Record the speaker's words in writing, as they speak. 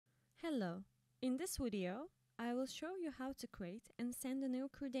Hello! In this video, I will show you how to create and send a new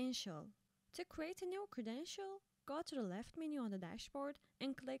credential. To create a new credential, go to the left menu on the dashboard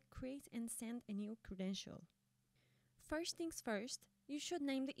and click Create and Send a New Credential. First things first, you should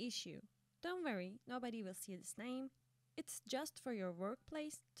name the issue. Don't worry, nobody will see this name. It's just for your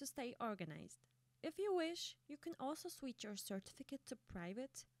workplace to stay organized. If you wish, you can also switch your certificate to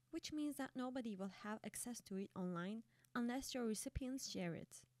private, which means that nobody will have access to it online unless your recipients share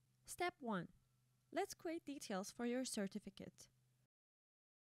it. Step 1. Let's create details for your certificate.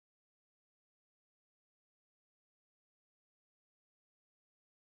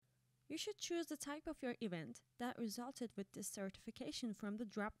 You should choose the type of your event that resulted with this certification from the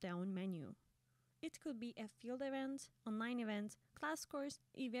drop-down menu. It could be a field event, online event, class course,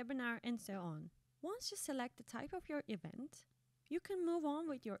 e-webinar, and so on. Once you select the type of your event, you can move on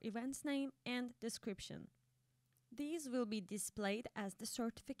with your event's name and description. These will be displayed as the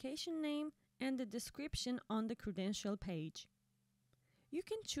certification name and the description on the credential page. You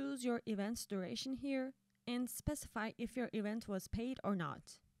can choose your event's duration here and specify if your event was paid or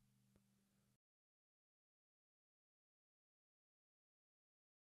not.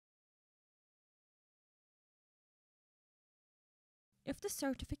 If the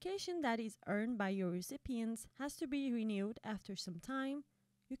certification that is earned by your recipients has to be renewed after some time,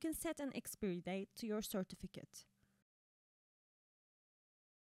 you can set an expiry date to your certificate.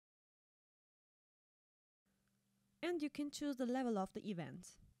 And you can choose the level of the event.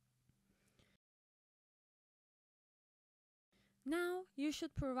 Now, you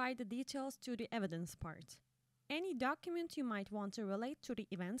should provide the details to the evidence part. Any document you might want to relate to the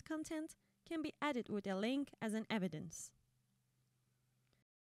event content can be added with a link as an evidence.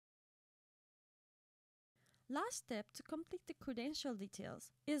 Last step to complete the credential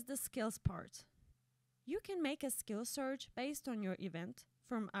details is the skills part. You can make a skill search based on your event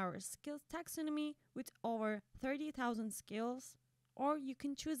from our skills taxonomy with over 30,000 skills, or you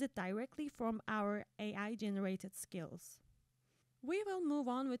can choose it directly from our AI-generated skills. We will move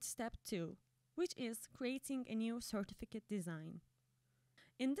on with step 2, which is creating a new certificate design.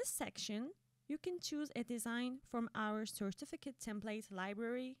 In this section, you can choose a design from our certificate template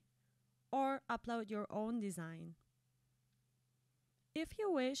library or upload your own design. If you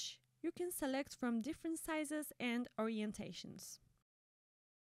wish, you can select from different sizes and orientations.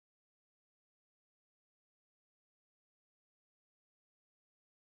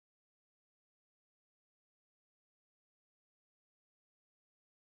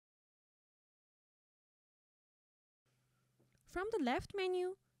 From the left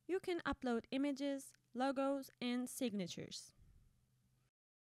menu, you can upload images, logos, and signatures.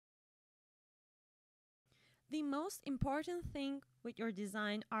 The most important thing with your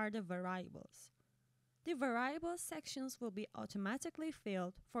design are the variables. The variables sections will be automatically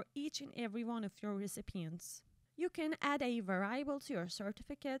filled for each and every one of your recipients. You can add a variable to your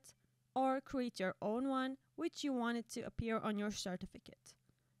certificate or create your own one which you want it to appear on your certificate,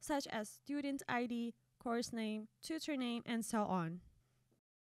 such as student ID, course name, tutor name, and so on.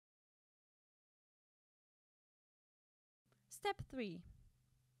 Step 3.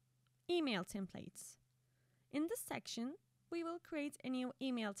 Email templates. In this section, we will create a new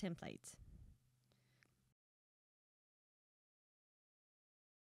email template.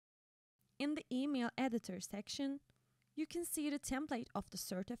 In the email editor section, you can see the template of the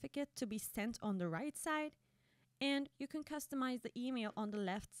certificate to be sent on the right side, and you can customize the email on the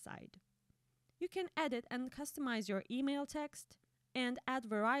left side. You can edit and customize your email text and add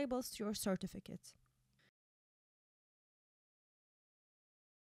variables to your certificate.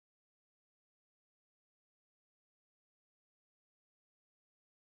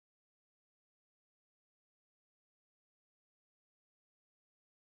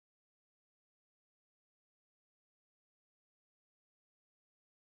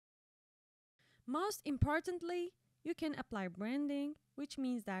 Most importantly, you can apply branding, which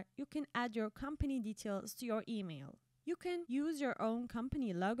means that you can add your company details to your email. You can use your own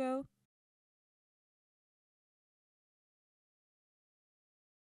company logo.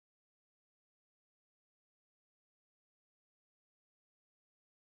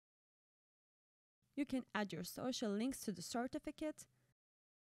 You can add your social links to the certificate.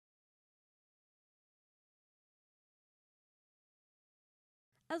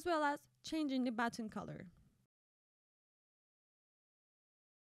 As well as changing the button color.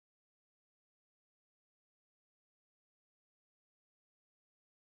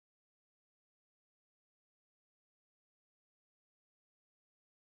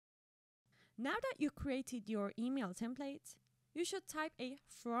 Now that you created your email template, you should type a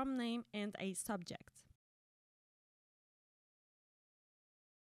from name and a subject.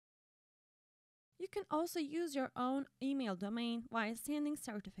 You can also use your own email domain while sending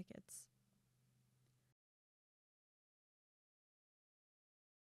certificates.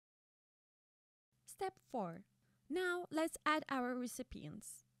 Step 4. Now let's add our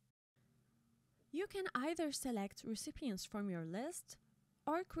recipients. You can either select recipients from your list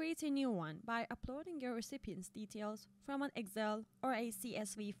or create a new one by uploading your recipients' details from an Excel or a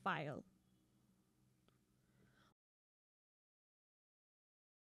CSV file.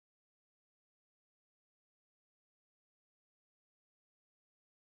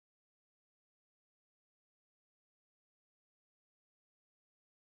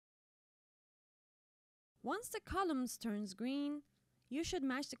 Once the columns turns green, you should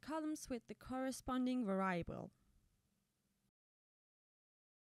match the columns with the corresponding variable.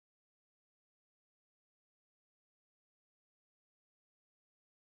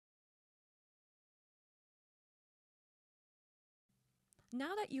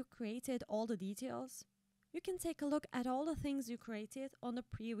 Now that you created all the details, you can take a look at all the things you created on the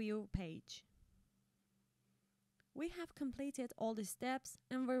preview page. We have completed all the steps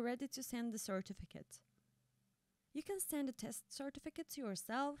and we're ready to send the certificate. You can send a test certificate to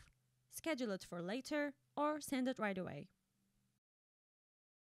yourself, schedule it for later, or send it right away.